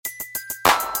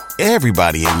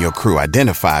Everybody in your crew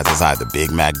identifies as either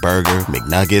Big Mac Burger,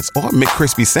 McNuggets, or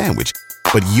McCrispy Sandwich.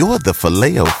 But you're the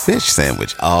Filet-O-Fish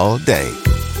Sandwich all day.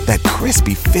 That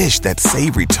crispy fish, that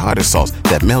savory tartar sauce,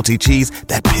 that melty cheese,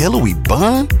 that pillowy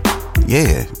bun.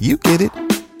 Yeah, you get it.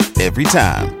 Every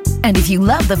time. And if you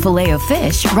love the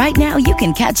Filet-O-Fish, right now you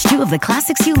can catch two of the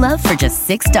classics you love for just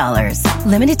 $6.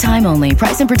 Limited time only.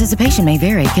 Price and participation may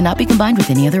vary. Cannot be combined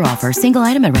with any other offer. Single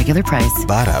item at regular price.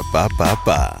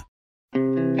 Ba-da-ba-ba-ba.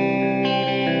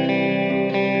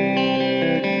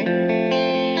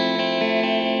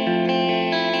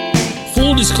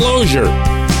 Full disclosure,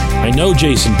 I know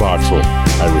Jason Botterill.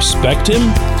 I respect him,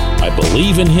 I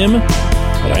believe in him,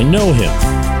 but I know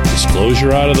him.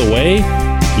 Disclosure out of the way,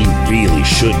 he really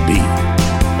should be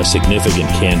a significant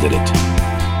candidate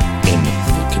in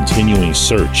the continuing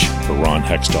search for Ron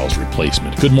Hextall's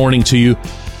replacement. Good morning to you.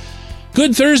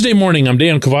 Good Thursday morning. I'm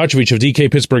Dan Kovacevic of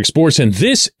DK Pittsburgh Sports, and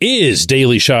this is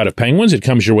Daily Shot of Penguins. It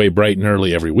comes your way bright and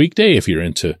early every weekday. If you're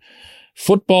into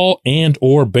football and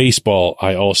or baseball,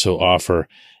 I also offer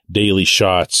daily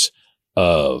shots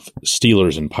of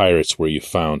Steelers and Pirates where you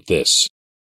found this.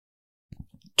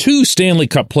 2 Stanley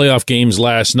Cup playoff games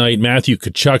last night. Matthew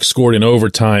Tkachuk scored in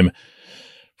overtime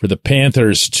for the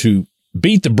Panthers to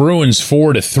beat the Bruins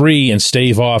 4-3 and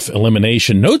stave off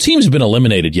elimination. No team's been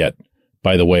eliminated yet,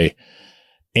 by the way.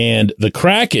 And the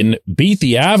Kraken beat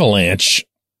the Avalanche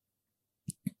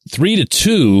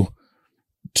 3-2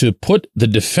 to put the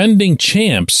defending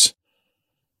champs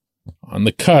on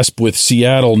the cusp, with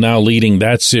Seattle now leading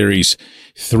that series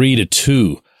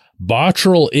 3-2.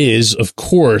 Botterill is, of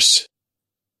course,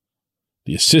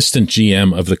 the assistant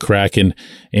GM of the Kraken,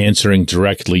 answering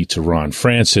directly to Ron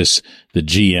Francis, the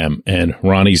GM, and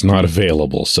Ronnie's not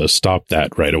available, so stop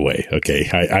that right away. Okay,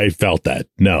 I felt that.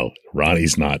 No,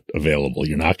 Ronnie's not available.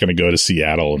 You're not going to go to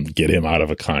Seattle and get him out of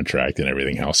a contract and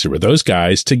everything else. Where those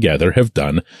guys together have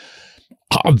done,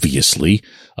 obviously,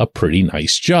 a pretty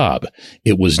nice job.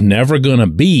 It was never going to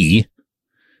be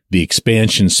the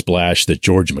expansion splash that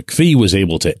George McPhee was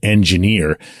able to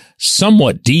engineer,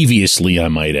 somewhat deviously, I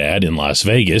might add, in Las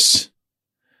Vegas,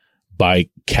 by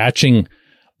catching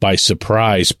by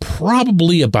surprise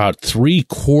probably about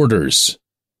 3/4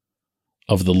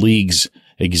 of the league's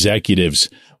executives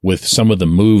with some of the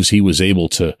moves he was able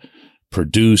to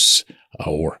produce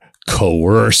or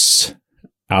coerce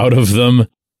out of them.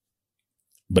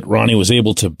 But Ronnie was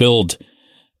able to build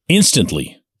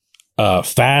instantly a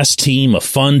fast team, a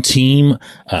fun team,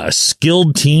 a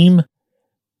skilled team,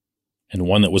 and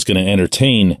one that was going to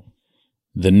entertain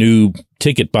the new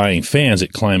ticket-buying fans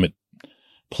at Climate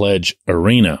Pledge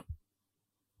Arena.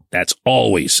 That's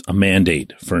always a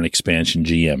mandate for an expansion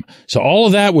GM. So all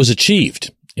of that was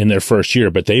achieved in their first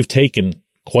year, but they've taken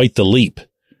quite the leap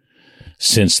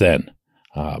since then.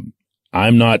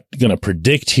 I'm not going to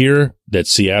predict here that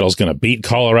Seattle's going to beat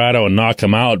Colorado and knock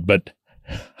them out, but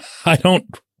I don't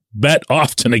bet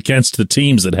often against the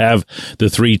teams that have the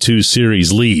 3-2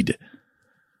 series lead.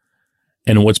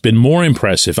 And what's been more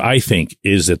impressive, I think,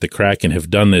 is that the Kraken have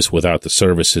done this without the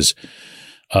services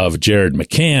of Jared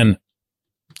McCann,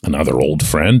 another old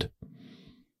friend,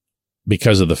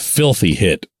 because of the filthy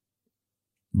hit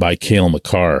by Cale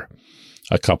Makar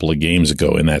a couple of games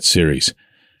ago in that series.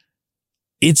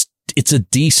 It's a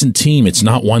decent team. It's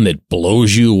not one that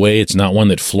blows you away. It's not one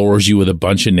that floors you with a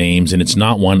bunch of names. And it's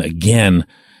not one, again,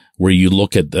 where you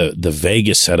look at the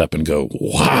Vegas setup and go,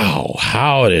 wow,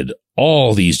 how did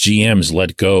all these GMs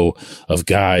let go of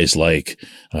guys like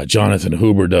Jonathan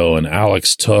Huberdeau and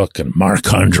Alex Tuch and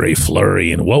Marc-Andre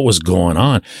Fleury, and what was going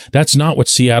on? That's not what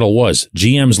Seattle was.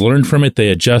 GMs learned from it. They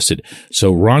adjusted.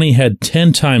 So Ronnie had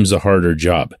 10 times the harder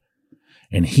job,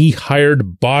 and he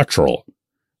hired Botterill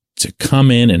to come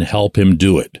in and help him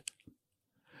do it.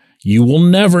 You will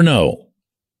never know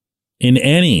in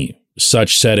any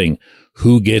such setting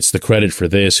who gets the credit for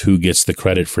this, who gets the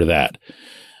credit for that.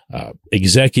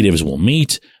 Executives will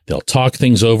meet. They'll talk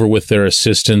things over with their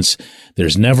assistants.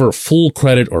 There's never full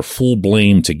credit or full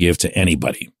blame to give to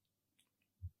anybody.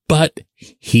 But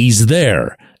he's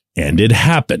there, and it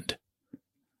happened.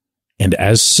 And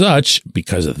as such,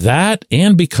 because of that,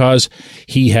 and because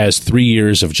he has 3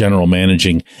 years of general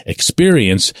managing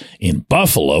experience in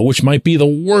Buffalo, which might be the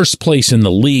worst place in the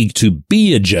league to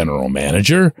be a general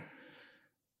manager,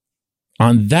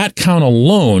 on that count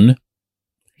alone,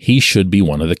 he should be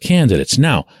one of the candidates.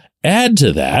 Now, add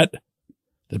to that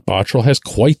Botterill has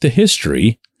quite the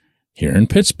history here in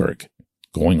Pittsburgh.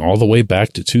 Going all the way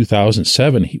back to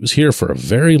 2007, he was here for a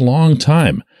very long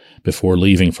time before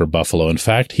leaving for Buffalo. In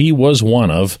fact, he was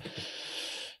one of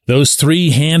those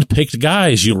 3 hand-picked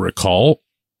guys, you'll recall,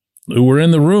 who were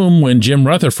in the room when Jim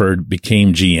Rutherford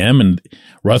became GM, and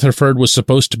Rutherford was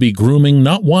supposed to be grooming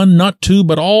not one, not two,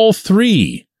 but all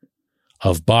three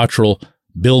of Botterill,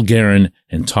 Bill Guerin,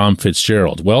 and Tom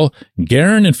Fitzgerald. Well,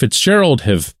 Guerin and Fitzgerald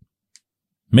have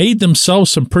made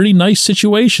themselves some pretty nice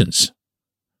situations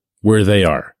where they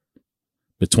are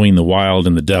between the Wild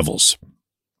and the Devils.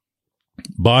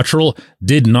 Botterill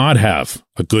did not have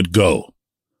a good go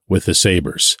with the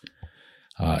Sabres.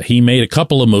 He made a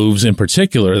couple of moves in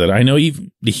particular that I know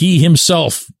he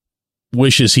himself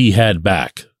wishes he had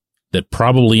back, that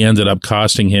probably ended up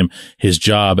costing him his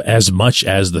job as much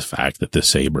as the fact that the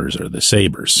Sabres are the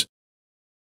Sabres.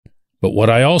 But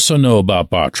what I also know about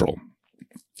Botterill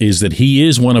is that he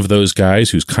is one of those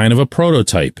guys who's kind of a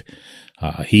prototype.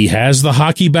 He has the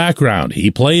hockey background.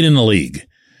 He played in the league.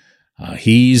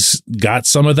 He's got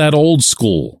some of that old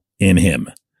school in him.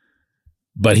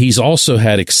 But he's also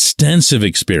had extensive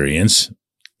experience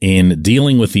in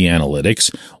dealing with the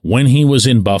analytics. When he was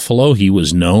in Buffalo, he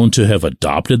was known to have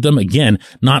adopted them. Again,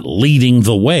 not leading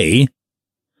the way,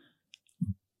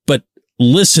 but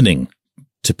listening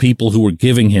to people who were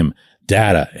giving him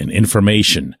data and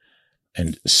information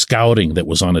and scouting that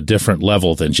was on a different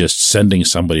level than just sending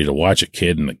somebody to watch a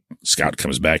kid and the scout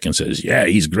comes back and says, yeah,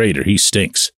 he's great or he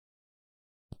stinks.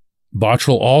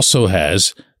 Botterill also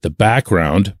has the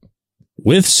background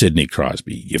with Sidney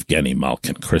Crosby, Evgeny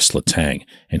Malkin, Chris Letang,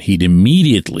 and he'd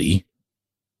immediately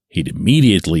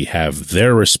have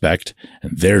their respect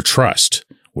and their trust,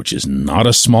 which is not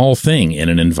a small thing in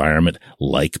an environment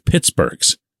like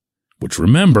Pittsburgh's, which,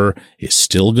 remember, is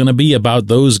still going to be about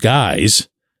those guys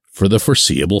for the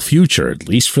foreseeable future, at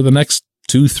least for the next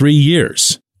 2-3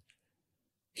 years.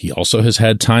 He also has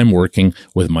had time working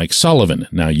with Mike Sullivan.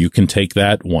 Now, you can take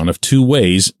that one of two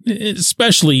ways,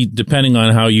 especially depending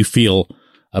on how you feel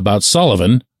about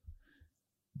Sullivan.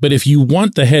 But if you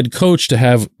want the head coach to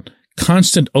have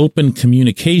constant open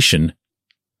communication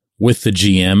with the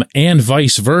GM and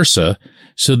vice versa,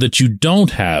 so that you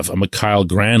don't have a Mikael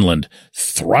Granlund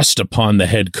thrust upon the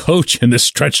head coach in the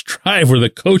stretch drive where the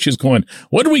coach is going,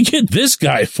 what do we get this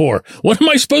guy for? What am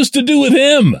I supposed to do with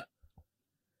him?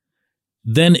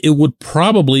 Then it would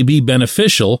probably be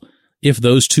beneficial if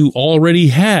those two already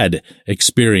had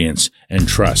experience and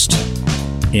trust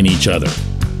in each other.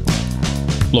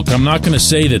 Look, I'm not going to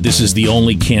say that this is the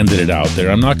only candidate out there.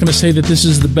 I'm not going to say that this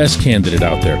is the best candidate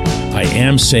out there. I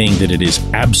am saying that it is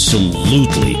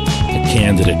absolutely a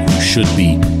candidate who should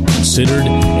be considered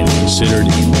and considered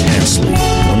intensely.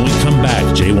 When we come back,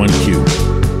 J1Q.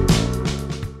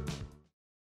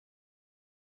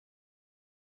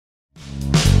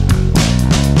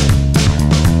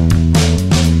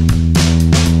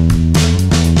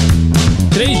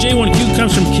 Today's J1Q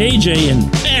comes from KJ, and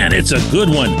man, it's a good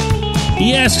one.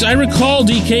 He asks, I recall,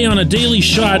 DK, on a daily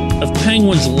shot of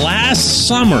Penguins last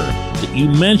summer that you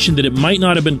mentioned that it might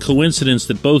not have been coincidence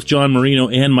that both John Marino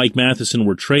and Mike Matheson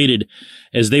were traded,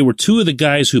 as they were two of the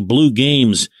guys who blew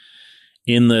games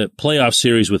in the playoff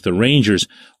series with the Rangers.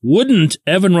 Wouldn't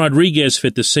Evan Rodriguez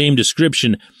fit the same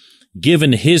description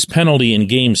given his penalty in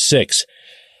Game 6?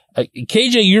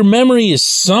 KJ, your memory is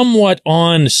somewhat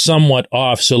on, somewhat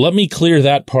off, so let me clear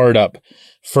that part up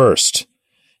first.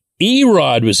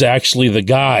 Erod was actually the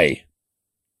guy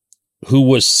who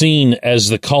was seen as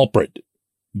the culprit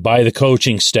by the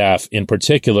coaching staff, in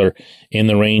particular in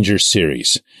the Rangers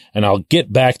series. And I'll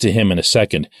get back to him in a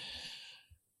second.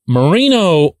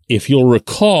 Marino, if you'll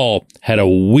recall, had a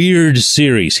weird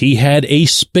series. He had a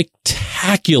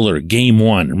spectacular Game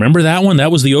 1. Remember that one?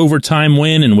 That was the overtime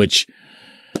win in which,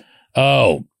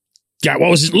 what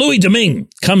was it? Louis Domingue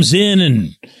comes in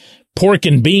and pork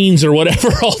and beans or whatever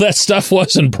all that stuff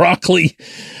was, and broccoli.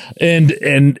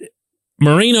 And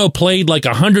Marino played like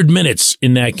 100 minutes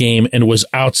in that game and was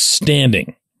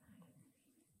outstanding.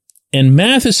 And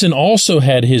Matheson also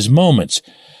had his moments.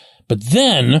 But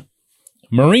then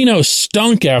Marino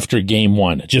stunk after Game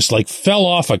 1, just like fell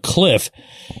off a cliff.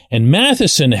 And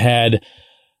Matheson had,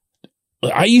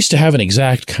 I used to have an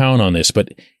exact count on this, but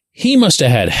he must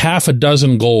have had half a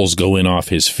dozen goals go in off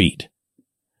his feet.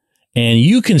 And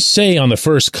you can say on the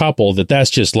first couple that that's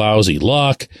just lousy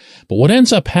luck, but what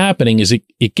ends up happening is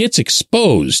it gets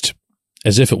exposed,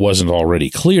 as if it wasn't already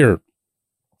clear,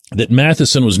 that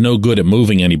Matheson was no good at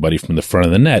moving anybody from the front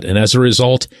of the net, and as a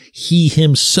result, he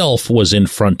himself was in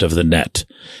front of the net.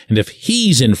 And if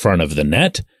he's in front of the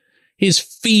net, his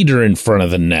feet are in front of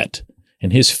the net,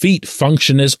 and his feet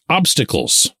function as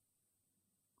obstacles.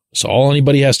 So all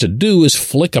anybody has to do is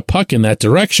flick a puck in that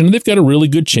direction, and they've got a really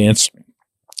good chance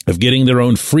of getting their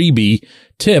own freebie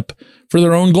tip for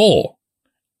their own goal.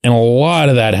 And a lot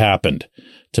of that happened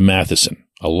to Matheson.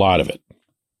 A lot of it.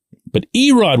 But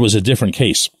Erod was a different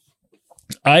case.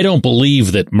 I don't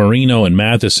believe that Marino and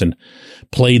Matheson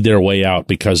played their way out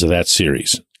because of that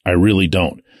series. I really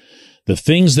don't. The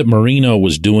things that Marino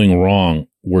was doing wrong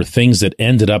were things that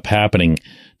ended up happening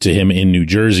to him in New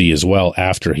Jersey as well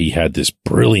after he had this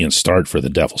brilliant start for the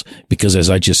Devils. Because as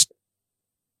I just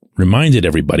reminded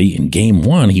everybody, in Game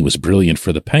 1, he was brilliant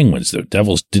for the Penguins. The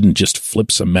Devils didn't just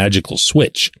flip some magical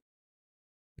switch.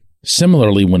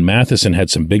 Similarly, when Matheson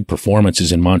had some big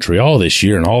performances in Montreal this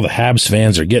year and all the Habs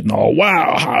fans are getting all,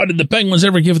 wow, how did the Penguins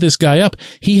ever give this guy up?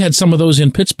 He had some of those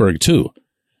in Pittsburgh too.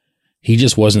 He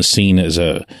just wasn't seen as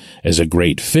a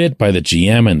great fit by the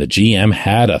GM, and the GM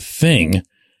had a thing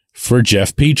for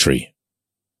Jeff Petrie.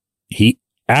 He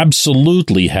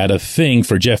absolutely had a thing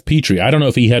for Jeff Petrie. I don't know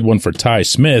if he had one for Ty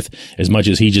Smith as much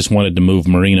as he just wanted to move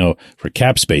Marino for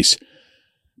cap space.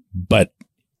 But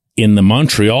in the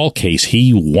Montreal case,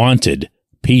 he wanted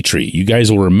Petrie. You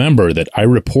guys will remember that I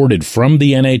reported from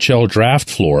the NHL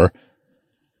draft floor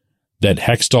that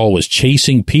Hextall was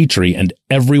chasing Petrie, and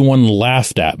everyone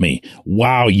laughed at me.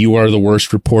 Wow, you are the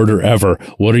worst reporter ever.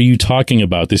 What are you talking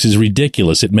about? This is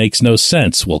ridiculous. It makes no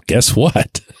sense. Well, guess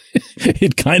what?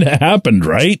 It kind of happened,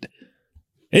 right?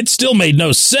 It still made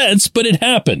no sense, but it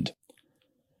happened.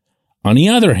 On the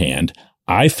other hand,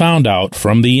 I found out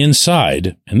from the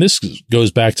inside, and this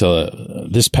goes back to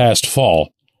this past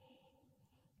fall,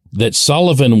 that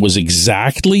Sullivan was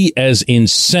exactly as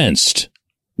incensed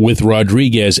with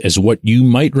Rodriguez as what you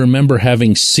might remember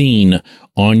having seen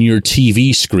on your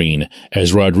TV screen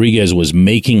as Rodriguez was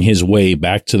making his way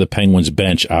back to the Penguins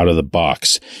bench out of the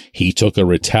box. He took a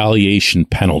retaliation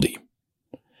penalty.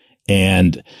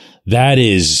 And that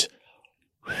is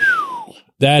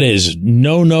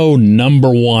no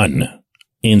number one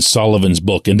in Sullivan's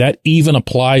book. And that even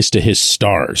applies to his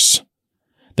stars.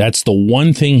 That's the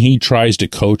one thing he tries to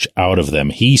coach out of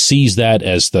them. He sees that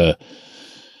as the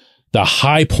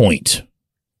high point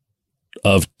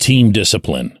of team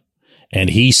discipline, and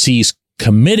he sees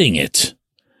committing it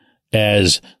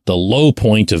as the low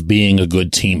point of being a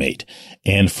good teammate.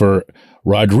 And for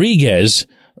Rodriguez,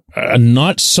 a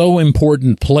not so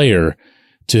important player,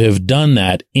 to have done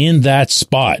that in that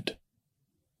spot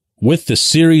with the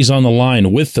series on the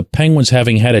line, with the Penguins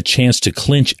having had a chance to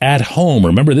clinch at home.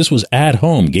 Remember, this was at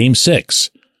home, Game 6.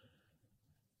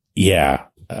 Yeah.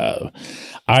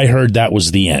 I heard that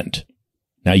was the end.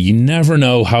 Now, you never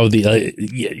know how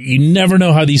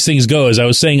these things go. As I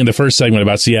was saying in the first segment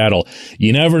about Seattle,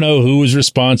 you never know who was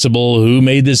responsible, who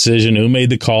made the decision, who made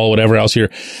the call, whatever else here.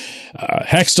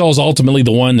 Hextall's ultimately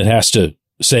the one that has to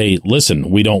say,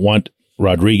 listen, we don't want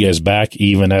Rodriguez back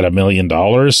even at $1 million.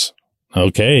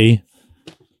 Okay.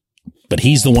 But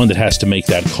he's the one that has to make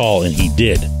that call, and he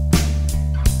did.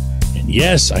 And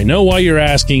yes, I know why you're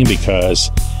asking, because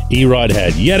Erod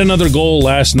had yet another goal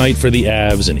last night for the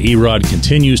Avs, and Erod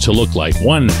continues to look like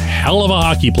one hell of a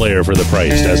hockey player for the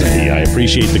price, doesn't he? I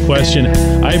appreciate the question.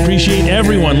 I appreciate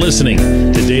everyone listening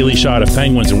to Daily Shot of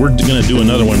Penguins, and we're going to do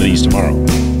another one of these tomorrow.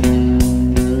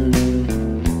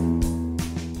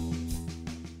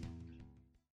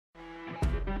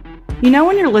 You know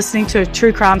when you're listening to a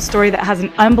true crime story that has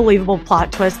an unbelievable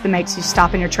plot twist that makes you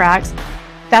stop in your tracks?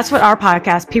 That's what our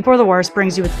podcast, People Are the Worst,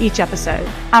 brings you with each episode.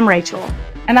 I'm Rachel.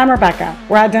 And I'm Rebecca.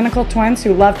 We're identical twins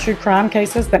who love true crime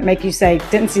cases that make you say,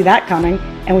 didn't see that coming,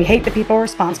 and we hate the people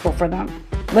responsible for them.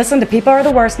 Listen to People Are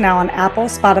the Worst now on Apple,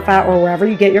 Spotify, or wherever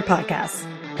you get your podcasts.